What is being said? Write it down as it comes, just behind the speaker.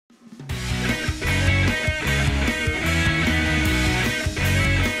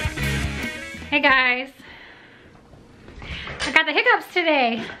Hey guys, I got the hiccups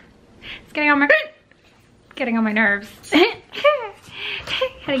today. It's getting on my nerves.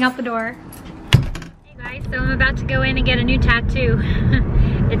 Heading out the door. Hey guys, so I'm about to go in and get a new tattoo.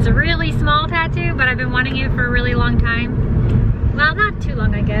 It's a really small tattoo, but I've been wanting it for a really long time. Well, not too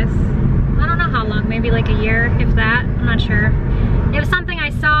long, I guess. I don't know how long, maybe like a year, if that, I'm not sure. It was something I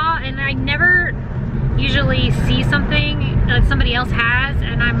saw, and I never usually see something that somebody else has,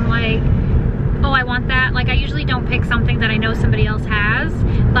 and I'm like, oh, I want that. Like, I usually don't pick something that I know somebody else has,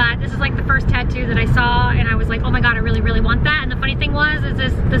 but this is like the first tattoo that I saw, and I was like, oh my god, I really, really want that. And the funny thing was, is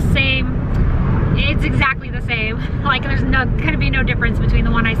it's the same, it's exactly the same. Like, there's gonna be no difference between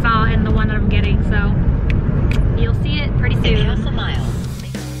the one I saw and the one that I'm getting, so you'll see it pretty soon. In half a mile.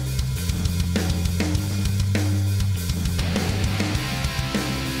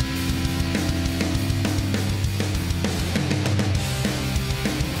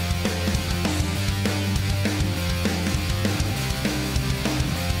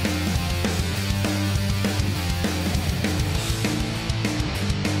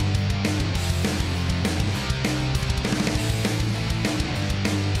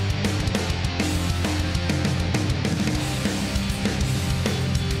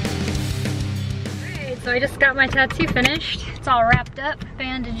 So I just got my tattoo finished. It's all wrapped up,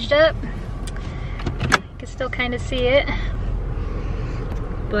 bandaged up. You can still kind of see it.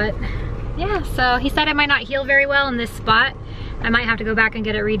 But yeah, so he said it might not heal very well in this spot. I might have to go back and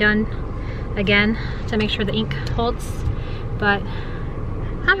get it redone again to make sure the ink holds. But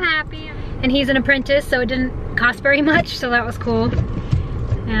I'm happy. And he's an apprentice, so it didn't cost very much, so that was cool.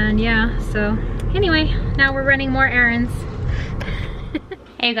 And yeah, so anyway, now we're running more errands.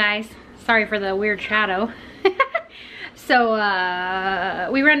 Hey guys. Sorry for the weird shadow. So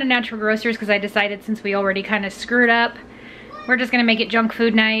we ran to Natural Grocers because I decided, since we already kind of screwed up, we're just gonna make it junk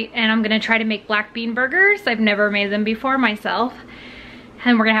food night, and I'm gonna try to make black bean burgers. I've never made them before myself.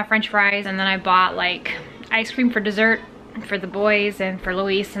 And we're gonna have French fries, and then I bought like ice cream for dessert for the boys and for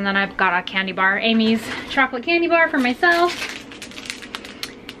Luis, and then I've got a candy bar, Amy's chocolate candy bar for myself.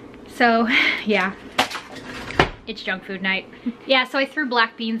 So yeah. It's junk food night. Yeah, so I threw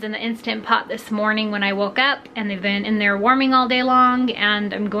black beans in the Instant Pot this morning when I woke up, and they've been in there warming all day long,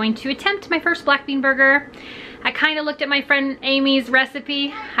 and I'm going to attempt my first black bean burger. I kind of looked at my friend Amy's recipe.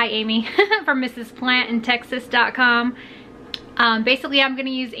 Hi Amy, from MrsPlantInTexas.com. Basically, I'm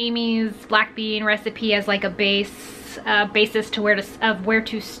gonna use Amy's black bean recipe as like a basis to where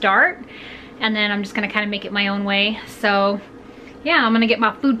to start, and then I'm just gonna kind of make it my own way. So yeah, I'm gonna get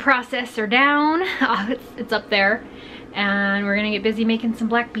my food processor down. Oh, it's up there. And we're gonna get busy making some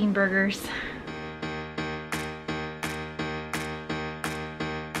black bean burgers.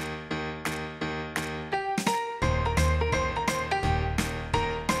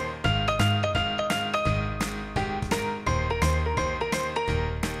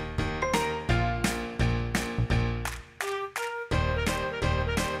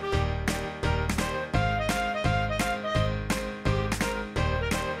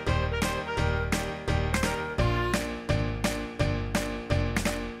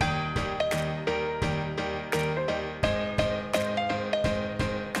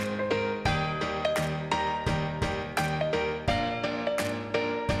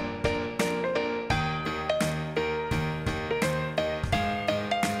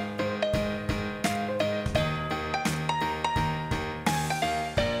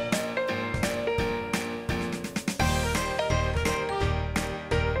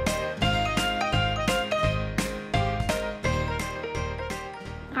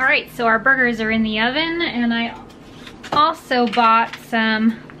 Alright, so our burgers are in the oven, and I also bought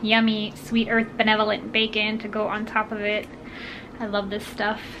some yummy Sweet Earth Benevolent bacon to go on top of it. I love this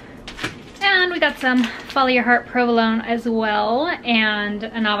stuff. And we got some Follow Your Heart provolone as well, and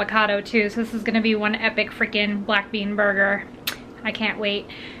an avocado too. So this is gonna be one epic freaking black bean burger. I can't wait.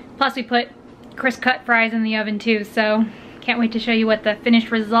 Plus we put crisp cut fries in the oven too, so can't wait to show you what the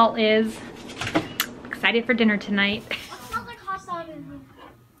finished result is. Excited for dinner tonight.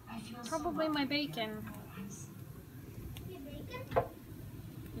 Probably my bacon.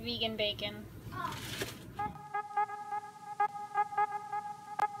 Vegan bacon.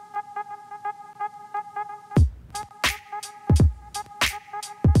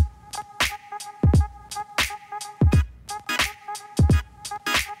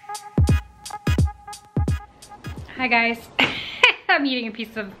 Hi guys. I'm eating a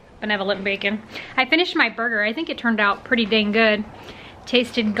piece of Benevolent bacon. I finished my burger. I think it turned out pretty dang good.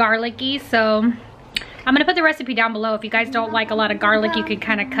 Tasted garlicky, so I'm gonna put the recipe down below. If you guys don't like a lot of garlic, you could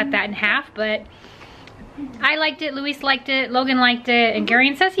kind of cut that in half, but I liked it, Luis liked it, Logan liked it, and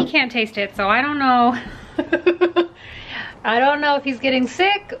Garion says he can't taste it, so I don't know. I don't know if he's getting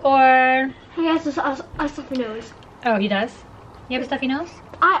sick or... He has a stuffy nose. Oh, he does? You have a stuffy nose?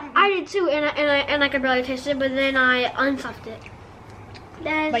 I did too, and I could barely taste it, but then I unstuffed it.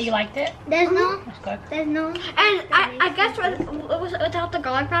 But you liked it? There's no. That's good. There's no. And I guess without the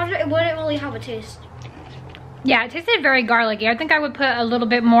garlic powder, it wouldn't really have a taste. Yeah, it tasted very garlicky. I think I would put a little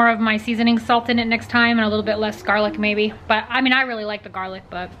bit more of my seasoning salt in it next time and a little bit less garlic maybe. But I mean, I really like the garlic,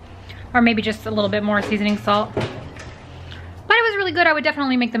 but, or maybe just a little bit more seasoning salt. But it was really good. I would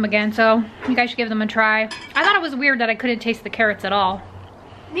definitely make them again, so you guys should give them a try. I thought it was weird that I couldn't taste the carrots at all.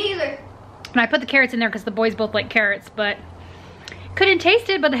 Me either. And I put the carrots in there because the boys both like carrots, but couldn't taste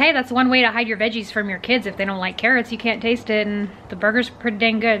it. But hey, that's one way to hide your veggies from your kids. If they don't like carrots, you can't taste it, and the burger's pretty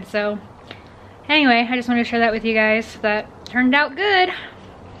dang good. So anyway, I just wanted to share that with you guys. That turned out good.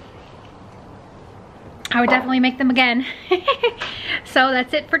 I would definitely make them again. So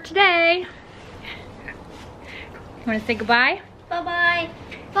that's it for today. You want to say goodbye? Bye-bye.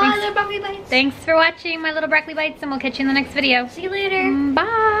 Bye, little broccoli bites. Thanks for watching my little broccoli bites, and we'll catch you in the next video. See you later. Bye.